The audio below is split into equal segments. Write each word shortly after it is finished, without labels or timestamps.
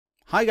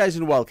Hi guys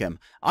and welcome.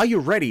 Are you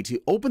ready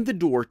to open the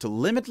door to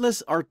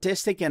limitless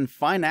artistic and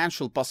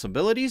financial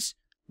possibilities?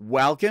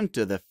 Welcome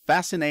to the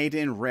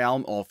fascinating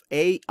realm of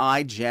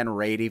AI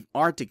generative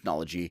art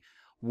technology,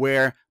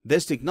 where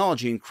this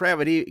technology and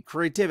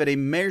creativity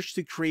merge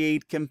to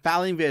create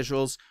compelling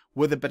visuals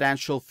with the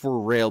potential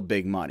for real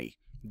big money.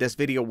 This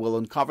video will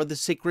uncover the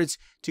secrets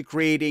to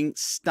creating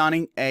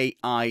stunning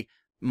AI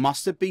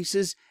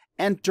masterpieces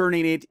and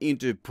turning it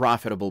into a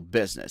profitable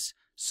business.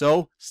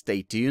 So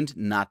stay tuned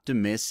not to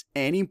miss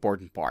any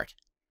important part.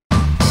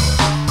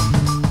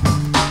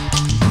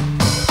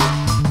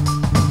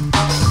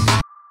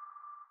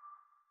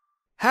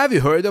 Have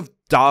you heard of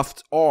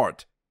Daft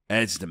Art?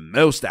 It's the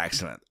most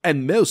excellent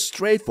and most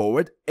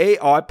straightforward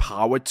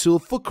AI-powered tool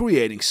for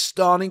creating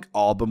stunning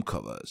album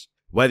covers.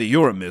 Whether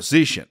you're a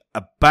musician,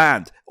 a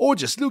band, or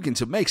just looking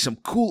to make some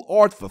cool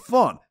art for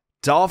fun,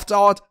 Daft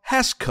Art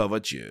has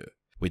covered you.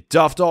 With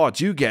Daft Art,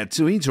 you get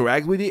to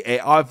interact with the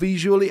AI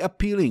visually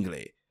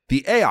appealingly.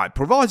 The AI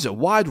provides a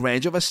wide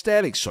range of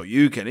aesthetics so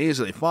you can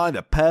easily find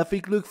the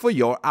perfect look for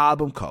your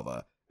album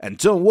cover. And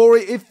don't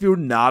worry if you're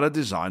not a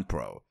design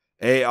pro.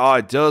 AI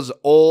does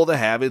all the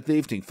heavy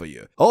lifting for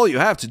you. All you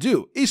have to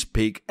do is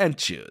pick and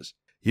choose.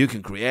 You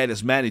can create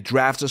as many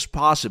drafts as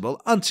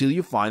possible until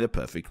you find the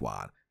perfect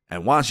one.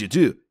 And once you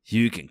do,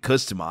 you can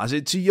customize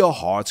it to your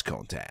heart's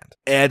content.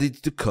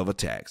 Edit the cover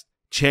text,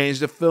 change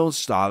the font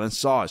style and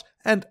size,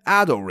 and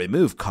add or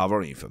remove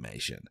cover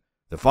information.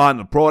 The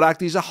final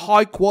product is a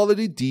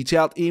high-quality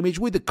detailed image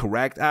with the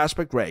correct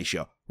aspect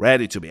ratio,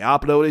 ready to be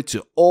uploaded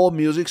to all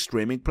music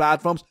streaming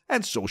platforms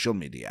and social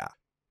media.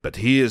 But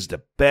here's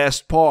the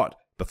best part.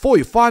 Before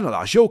you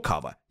finalize your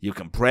cover, you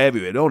can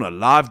preview it on a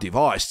live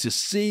device to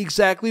see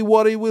exactly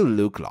what it will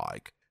look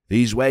like.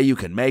 This way you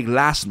can make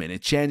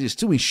last-minute changes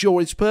to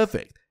ensure it's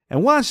perfect.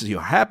 And once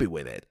you're happy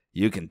with it,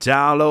 you can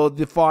download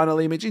the final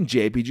image in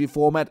JPG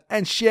format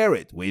and share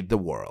it with the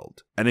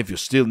world. And if you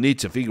still need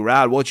to figure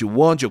out what you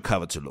want your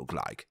cover to look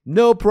like,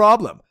 no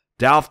problem.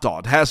 Daft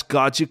Art has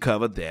got you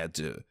covered there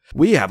too.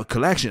 We have a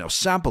collection of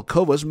sample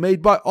covers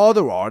made by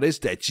other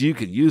artists that you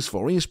can use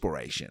for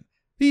inspiration.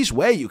 This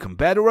way you can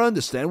better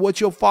understand what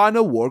your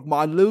final work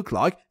might look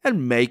like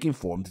and make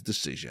informed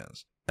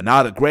decisions.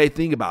 Another great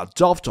thing about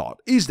Daft Art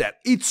is that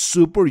it's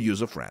super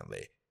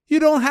user-friendly. You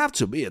don't have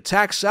to be a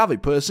tech-savvy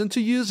person to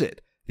use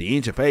it. The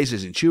interface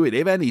is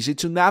intuitive and easy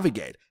to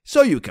navigate,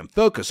 so you can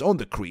focus on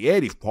the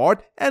creative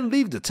part and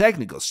leave the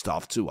technical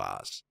stuff to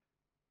us.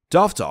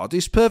 Daft Art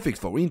is perfect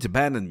for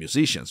independent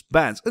musicians,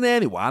 bands, and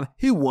anyone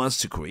who wants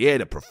to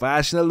create a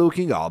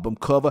professional-looking album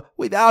cover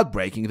without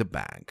breaking the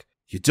bank.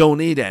 You don't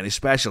need any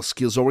special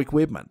skills or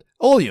equipment.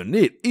 All you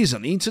need is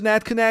an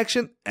internet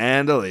connection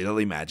and a little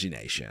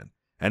imagination.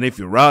 And if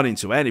you run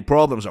into any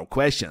problems or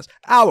questions,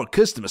 our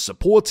customer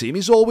support team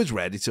is always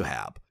ready to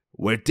help.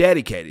 We're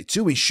dedicated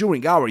to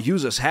ensuring our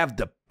users have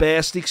the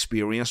best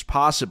experience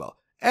possible,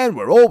 and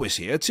we're always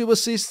here to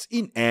assist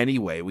in any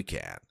way we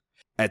can.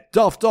 At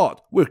Daft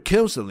Art, we're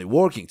constantly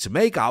working to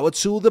make our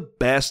tool the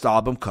best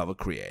album cover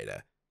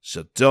creator.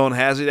 So don't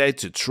hesitate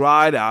to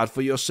try it out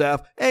for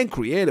yourself and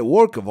create a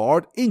work of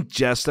art in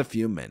just a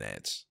few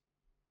minutes.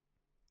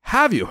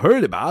 Have you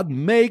heard about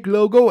Make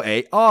Logo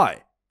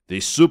AI?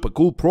 This super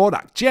cool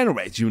product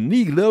generates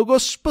unique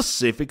logos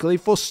specifically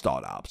for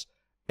startups.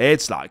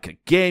 It's like a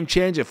game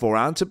changer for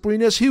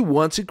entrepreneurs who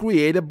want to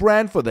create a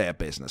brand for their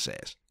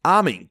businesses.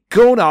 I mean,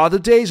 gone are the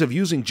days of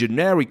using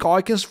generic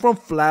icons from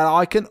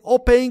Flaticon or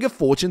paying a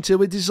fortune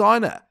to a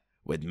designer.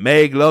 With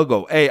Make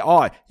Logo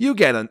AI, you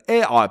get an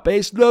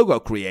AI-based logo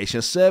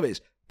creation service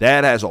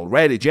that has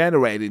already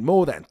generated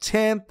more than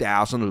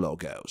 10,000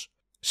 logos.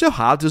 So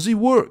how does it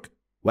work?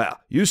 Well,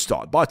 you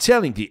start by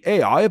telling the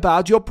AI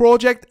about your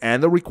project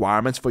and the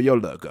requirements for your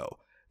logo.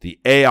 The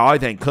AI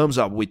then comes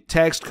up with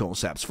text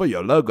concepts for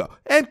your logo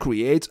and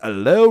creates a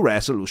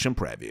low-resolution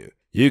preview.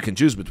 You can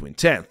choose between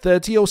 10,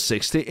 30 or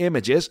 60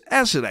 images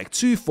and select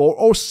 2, 4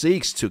 or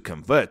 6 to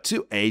convert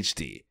to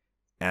HD.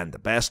 And the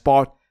best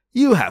part?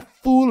 You have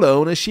full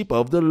ownership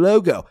of the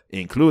logo,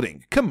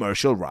 including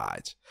commercial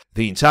rights.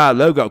 The entire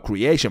logo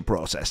creation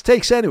process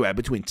takes anywhere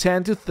between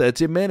 10 to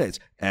 30 minutes,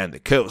 and the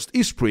cost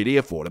is pretty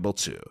affordable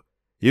too.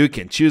 You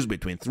can choose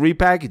between 3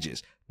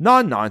 packages,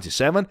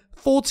 $9.97,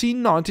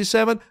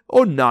 $14.97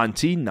 or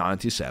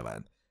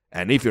 $19.97.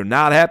 And if you're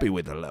not happy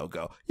with the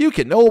logo, you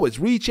can always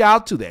reach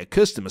out to their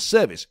customer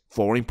service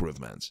for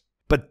improvements.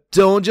 But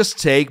don't just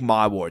take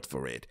my word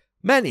for it.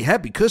 Many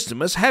happy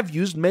customers have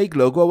used Make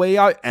Logo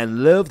AI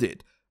and loved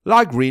it.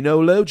 Like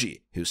Reno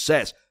Logi, who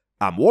says,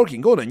 "I'm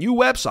working on a new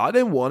website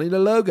and wanted a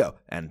logo,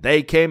 and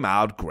they came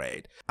out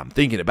great. I'm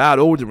thinking about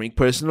ordering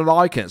personal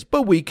icons,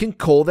 but we can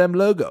call them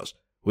logos.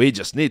 We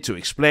just need to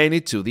explain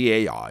it to the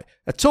AI.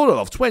 A total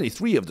of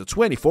 23 of the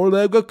 24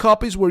 logo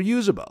copies were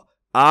usable.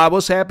 I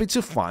was happy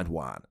to find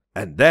one."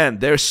 And then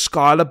there's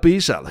Skylar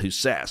Bissell, who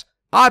says,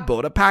 "I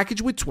bought a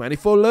package with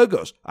 24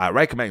 logos. I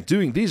recommend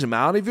doing this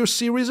amount if you're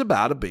serious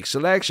about a big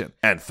selection,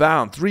 and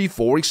found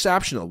 3-4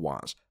 exceptional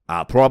ones.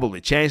 I'll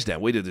probably change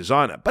them with a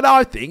designer, but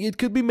I think it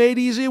could be made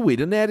easier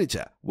with an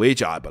editor,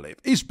 which I believe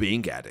is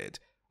being added.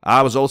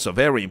 I was also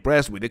very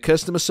impressed with the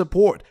customer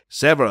support.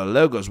 Several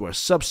logos were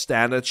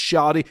substandard,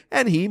 shoddy,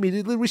 and he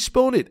immediately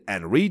responded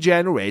and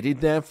regenerated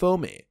them for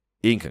me.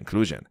 In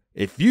conclusion,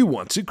 if you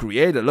want to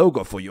create a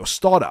logo for your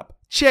startup,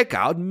 check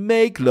out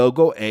Make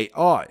Logo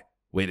AI.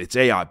 With its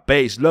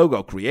AI-based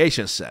logo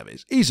creation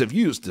service, ease of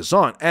use,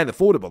 design, and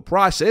affordable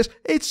prices,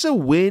 it's a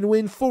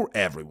win-win for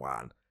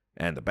everyone.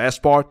 And the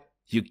best part,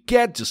 you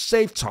get to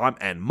save time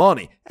and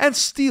money and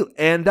still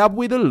end up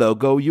with a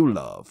logo you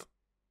love.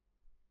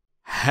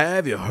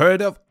 Have you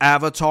heard of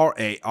Avatar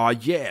AI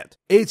yet?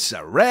 It's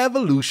a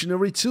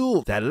revolutionary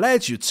tool that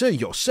lets you turn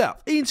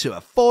yourself into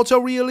a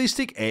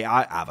photorealistic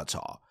AI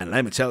avatar. And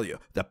let me tell you,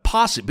 the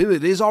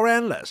possibilities are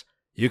endless.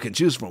 You can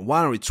choose from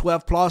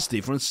 112 plus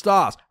different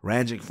styles,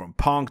 ranging from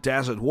punk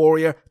desert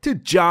warrior to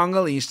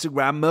jungle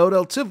Instagram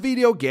model to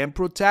video game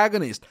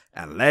protagonist,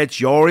 and let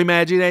your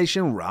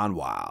imagination run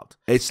wild.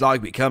 It's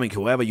like becoming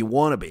whoever you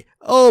want to be,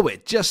 all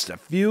with just a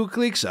few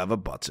clicks of a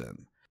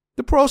button.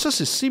 The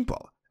process is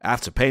simple.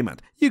 After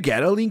payment, you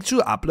get a link to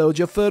upload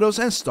your photos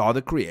and start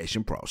the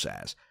creation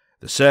process.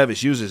 The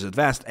service uses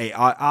advanced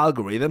AI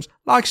algorithms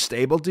like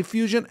Stable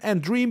Diffusion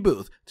and Dream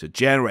Booth to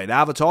generate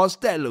avatars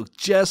that look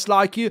just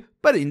like you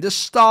but in the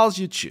styles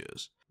you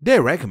choose. They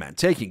recommend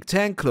taking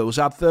 10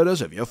 close-up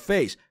photos of your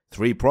face,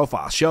 3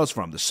 profile shots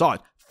from the side,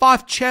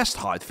 5 chest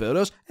height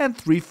photos, and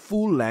 3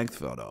 full-length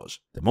photos.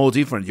 The more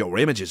different your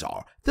images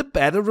are, the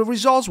better the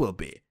results will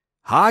be.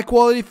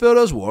 High-quality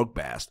photos work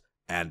best.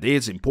 And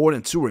it's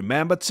important to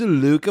remember to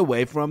look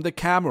away from the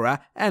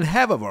camera and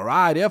have a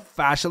variety of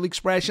facial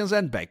expressions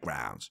and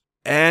backgrounds.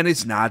 And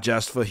it's not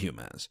just for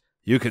humans.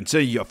 You can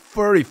turn your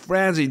furry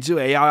friends into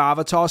AI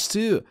avatars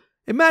too.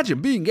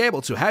 Imagine being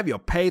able to have your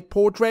pet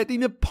portrait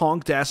in a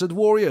punk desert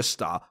warrior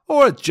style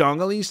or a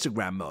jungle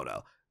Instagram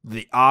model.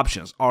 The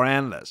options are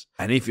endless.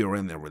 And if you're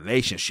in a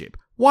relationship,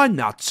 why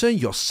not turn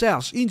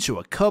yourselves into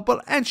a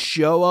couple and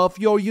show off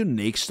your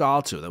unique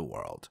style to the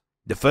world?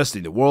 The first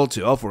in the world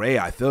to offer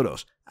AI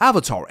photos,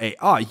 Avatar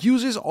AI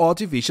uses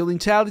artificial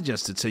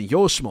intelligence to turn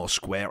your small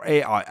square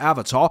AI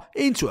avatar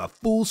into a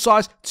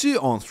full-size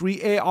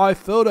 2:3 AI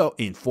photo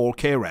in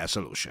 4K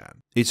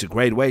resolution. It's a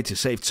great way to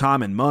save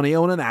time and money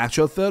on an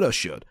actual photo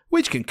shoot,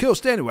 which can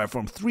cost anywhere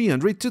from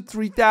 $300 to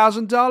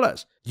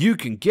 $3,000. You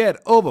can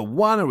get over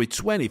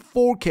 120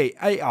 4K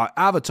AI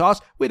avatars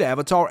with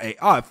Avatar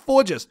AI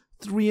for just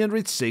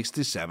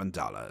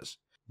 $367.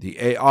 The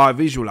AI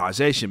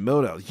visualization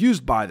model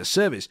used by the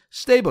service,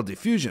 Stable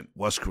Diffusion,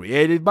 was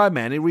created by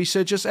many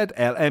researchers at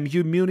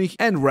LMU Munich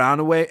and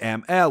Runaway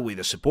ML with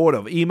the support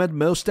of Emad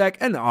Mostak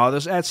and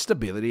others at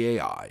Stability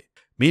AI.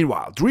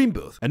 Meanwhile, Dream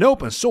Booth, an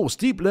open-source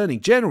deep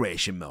learning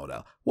generation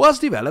model, was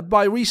developed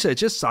by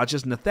researchers such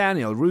as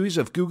Nathaniel Ruiz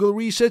of Google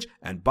Research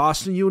and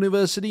Boston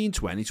University in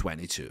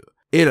 2022.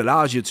 It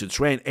allows you to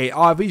train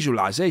AI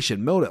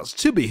visualization models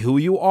to be who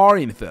you are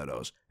in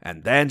photos,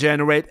 and then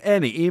generate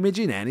any image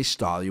in any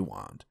style you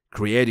want.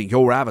 Creating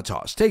your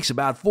avatars takes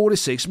about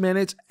 46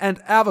 minutes,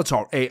 and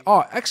Avatar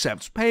AI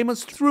accepts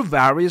payments through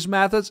various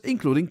methods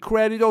including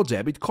credit or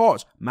debit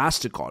cards,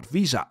 MasterCard,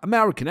 Visa,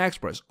 American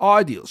Express,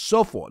 Ideal,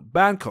 Software,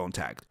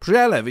 Bancontact,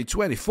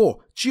 Prelevi24,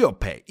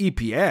 GeoPay,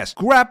 EPS,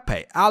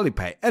 GrabPay,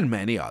 Alipay, and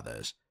many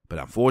others. But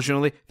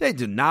unfortunately, they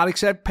do not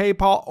accept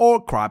PayPal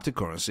or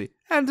cryptocurrency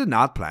and do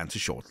not plan to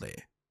shortly.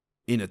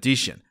 In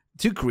addition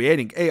to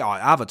creating AI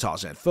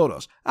avatars and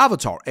photos,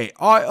 Avatar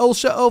AI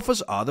also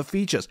offers other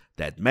features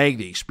that make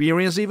the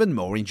experience even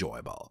more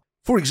enjoyable.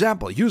 For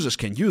example, users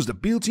can use the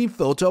built-in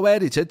photo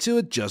editor to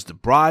adjust the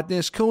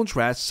brightness,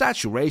 contrast,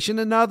 saturation,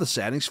 and other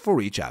settings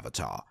for each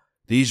avatar.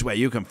 This way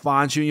you can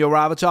fine-tune your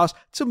avatars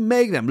to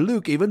make them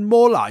look even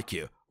more like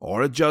you,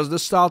 or adjust the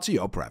style to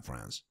your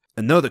preference.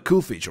 Another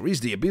cool feature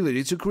is the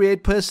ability to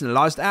create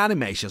personalized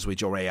animations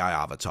with your AI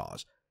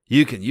avatars.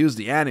 You can use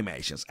the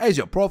animations as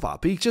your profile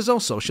pictures on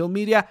social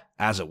media,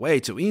 as a way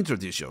to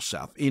introduce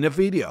yourself in a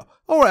video,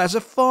 or as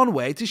a fun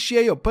way to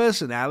share your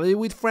personality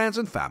with friends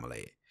and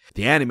family.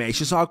 The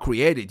animations are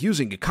created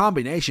using a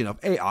combination of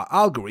AI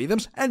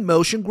algorithms and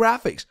motion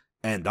graphics,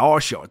 and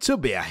are sure to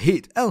be a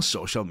hit on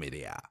social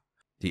media.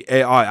 The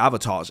AI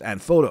avatars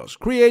and photos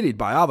created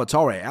by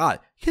Avatar AI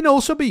can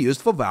also be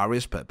used for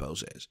various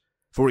purposes.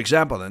 For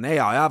example, an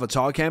AI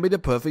avatar can be the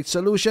perfect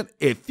solution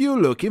if you're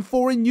looking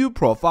for a new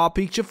profile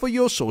picture for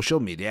your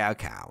social media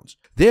account.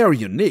 They are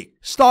unique,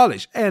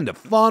 stylish, and a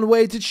fun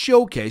way to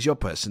showcase your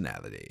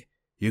personality.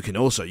 You can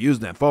also use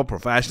them for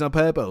professional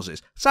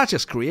purposes, such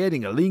as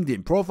creating a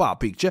LinkedIn profile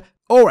picture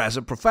or as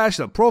a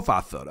professional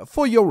profile photo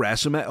for your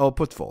resume or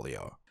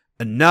portfolio.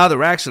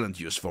 Another excellent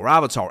use for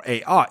Avatar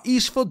AI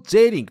is for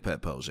dating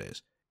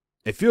purposes.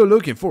 If you're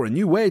looking for a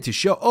new way to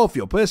show off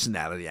your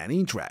personality and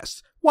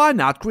interests, why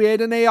not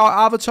create an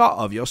AI avatar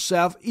of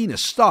yourself in a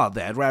style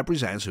that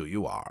represents who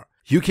you are?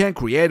 You can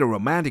create a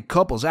romantic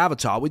couple's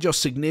avatar with your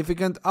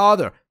significant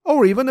other,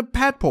 or even a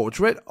pet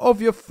portrait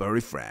of your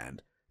furry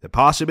friend. The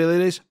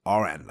possibilities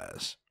are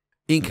endless.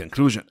 In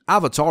conclusion,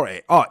 Avatar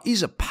AI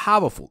is a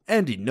powerful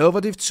and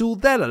innovative tool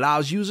that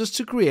allows users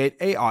to create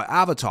AI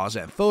avatars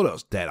and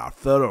photos that are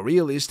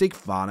photorealistic,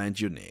 fun, and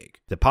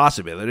unique. The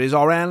possibilities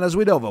are endless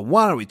with over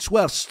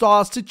 112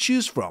 styles to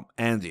choose from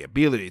and the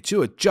ability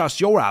to adjust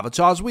your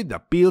avatars with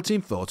the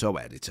built-in photo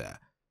editor.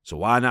 So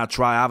why not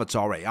try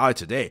Avatar AI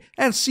today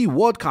and see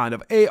what kind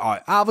of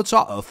AI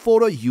avatar or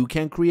photo you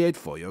can create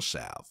for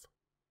yourself.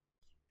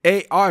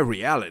 AI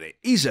Reality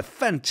is a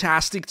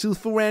fantastic tool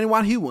for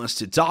anyone who wants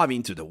to dive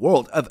into the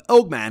world of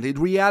augmented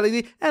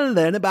reality and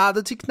learn about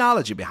the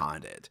technology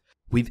behind it.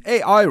 With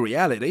AI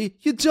Reality,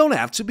 you don't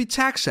have to be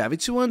tech-savvy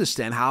to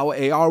understand how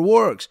AR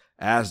works,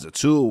 as the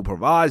tool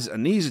provides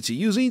an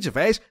easy-to-use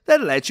interface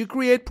that lets you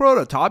create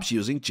prototypes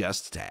using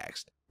just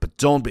text. But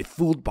don't be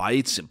fooled by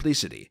its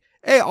simplicity.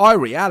 AI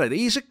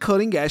Reality is a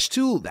cutting-edge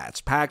tool that's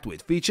packed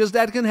with features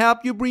that can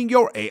help you bring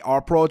your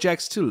AR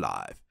projects to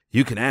life.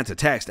 You can enter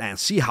text and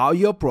see how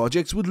your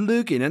projects would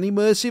look in an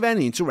immersive and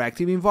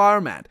interactive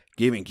environment,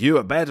 giving you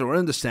a better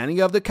understanding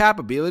of the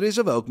capabilities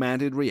of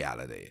augmented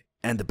reality.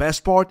 And the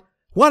best part?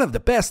 One of the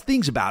best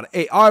things about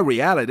AI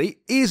Reality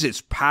is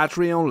its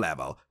Patreon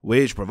level,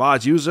 which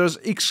provides users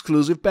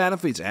exclusive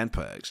benefits and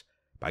perks.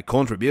 By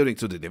contributing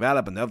to the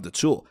development of the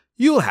tool,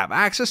 you'll have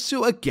access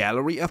to a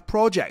gallery of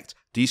projects,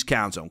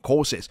 discounts on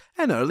courses,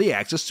 and early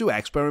access to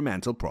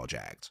experimental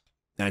projects.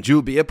 And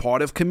you'll be a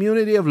part of a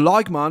community of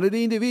like-minded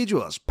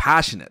individuals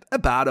passionate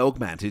about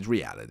augmented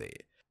reality.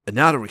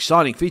 Another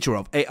exciting feature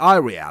of AI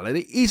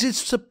Reality is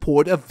its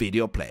support of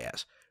video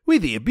players.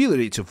 With the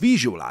ability to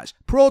visualize,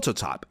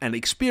 prototype, and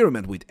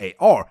experiment with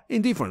AR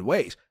in different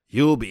ways,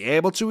 you'll be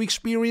able to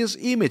experience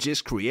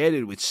images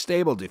created with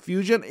stable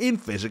diffusion in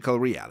physical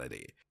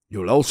reality.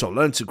 You'll also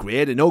learn to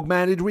create an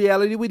augmented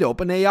reality with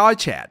OpenAI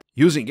Chat,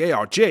 using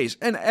ARJs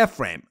and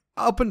F-Frame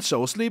open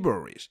source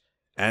libraries.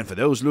 And for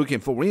those looking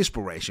for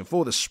inspiration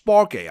for the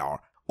Spark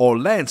AR or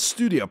Lens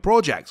Studio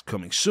projects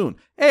coming soon,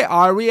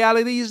 AI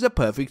Reality is the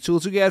perfect tool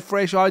to get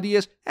fresh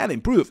ideas and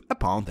improve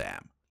upon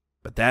them.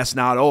 But that's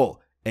not all.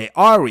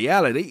 AI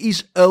Reality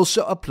is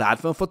also a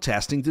platform for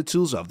testing the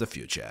tools of the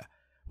future.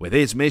 With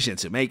its mission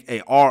to make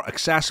AR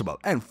accessible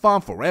and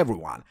fun for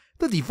everyone,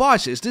 the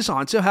device is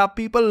designed to help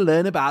people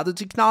learn about the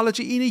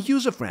technology in a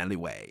user-friendly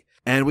way.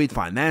 And with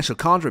financial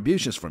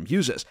contributions from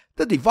users,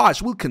 the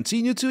device will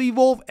continue to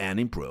evolve and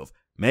improve,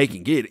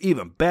 making it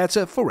even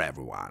better for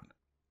everyone.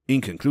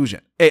 In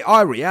conclusion,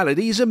 AI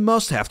Reality is a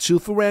must-have tool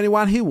for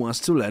anyone who wants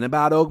to learn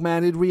about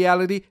augmented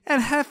reality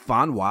and have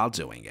fun while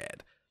doing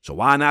it. So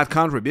why not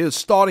contribute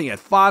starting at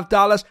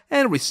 $5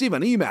 and receive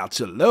an email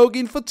to log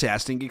in for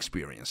testing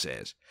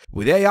experiences?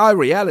 With AI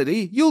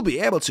Reality, you'll be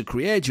able to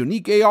create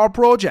unique AR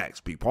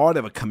projects, be part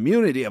of a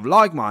community of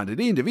like-minded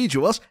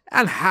individuals,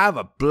 and have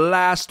a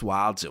blast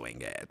while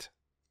doing it.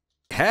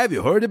 Have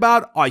you heard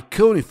about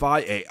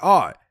Iconify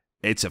AI?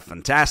 It's a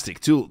fantastic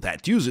tool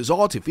that uses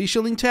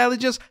artificial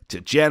intelligence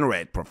to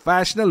generate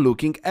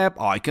professional-looking app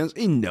icons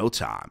in no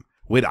time.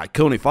 With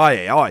Iconify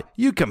AI,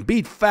 you can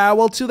beat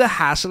farewell to the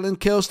hassle and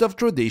cost of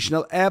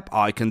traditional app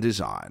icon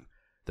design.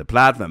 The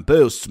platform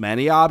boasts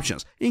many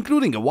options,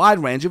 including a wide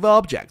range of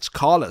objects,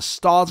 colors,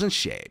 styles, and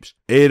shapes.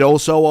 It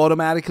also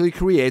automatically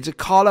creates a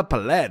color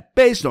palette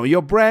based on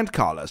your brand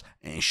colors,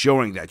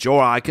 ensuring that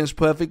your icons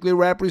perfectly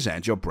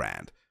represent your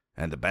brand.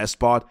 And the best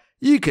part?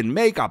 You can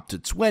make up to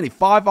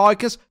 25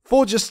 icons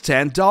for just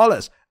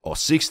 $10 or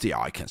 60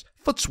 icons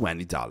for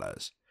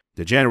 $20.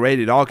 The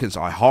generated icons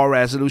are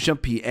high-resolution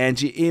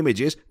PNG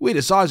images with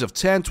a size of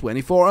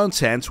 1024 on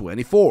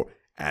 1024,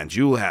 and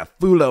you'll have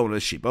full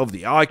ownership of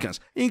the icons,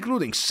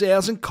 including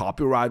sales and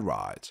copyright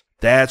rights.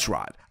 That's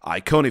right,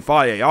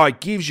 Iconify AI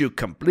gives you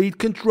complete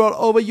control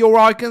over your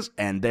icons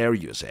and their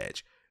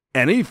usage.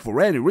 And if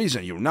for any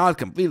reason you're not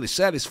completely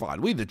satisfied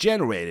with the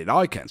generated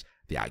icons,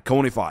 the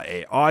Iconify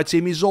AI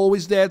team is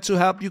always there to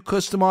help you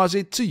customize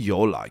it to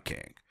your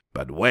liking.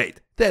 But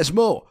wait, there's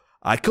more.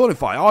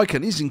 Iconify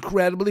Icon is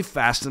incredibly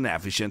fast and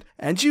efficient,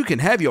 and you can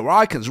have your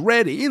icons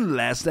ready in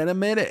less than a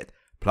minute.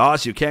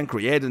 Plus, you can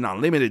create an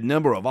unlimited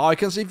number of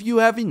icons if you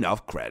have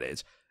enough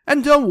credits.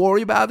 And don't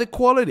worry about the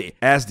quality,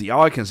 as the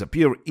icons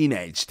appear in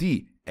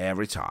HD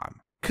every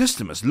time.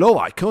 Customers love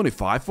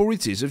Iconify for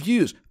its ease of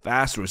use,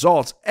 fast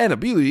results, and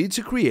ability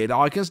to create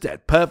icons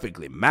that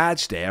perfectly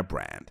match their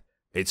brand.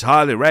 It's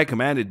highly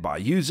recommended by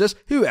users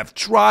who have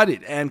tried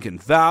it and can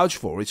vouch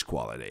for its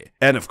quality.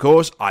 And of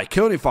course,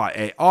 Iconify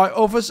AI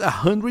offers a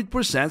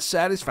 100%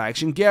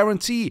 satisfaction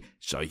guarantee,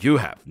 so you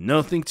have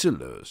nothing to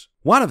lose.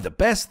 One of the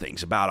best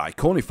things about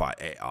Iconify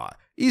AI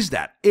is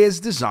that it's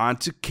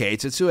designed to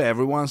cater to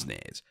everyone's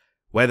needs.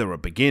 Whether a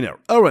beginner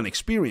or an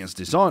experienced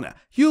designer,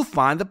 you'll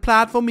find the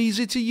platform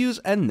easy to use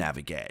and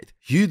navigate.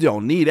 You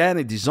don't need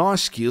any design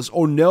skills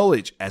or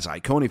knowledge, as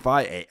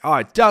Iconify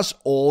AI does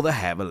all the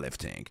heavy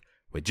lifting.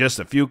 With just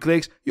a few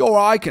clicks, your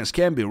icons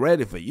can be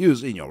ready for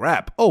use in your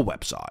app or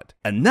website.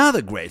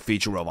 Another great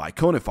feature of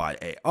Iconify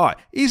AI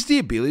is the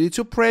ability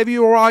to preview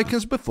your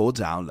icons before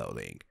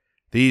downloading.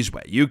 This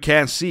way, you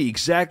can see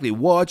exactly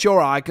what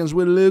your icons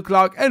will look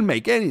like and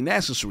make any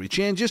necessary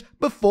changes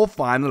before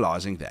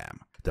finalizing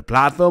them. The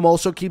platform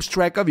also keeps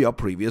track of your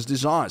previous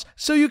designs,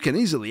 so you can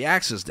easily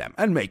access them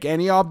and make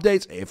any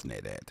updates if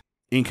needed.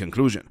 In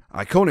conclusion,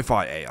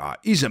 Iconify AI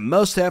is a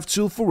must-have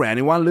tool for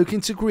anyone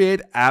looking to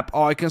create app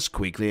icons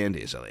quickly and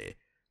easily.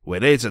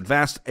 With its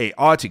advanced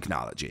AI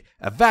technology,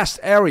 a vast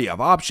area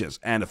of options,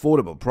 and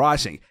affordable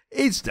pricing,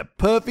 it's the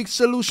perfect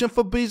solution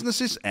for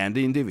businesses and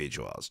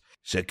individuals.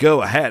 So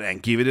go ahead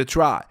and give it a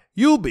try.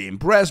 You'll be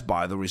impressed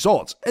by the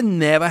results and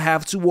never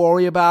have to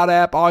worry about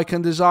app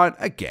icon design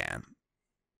again.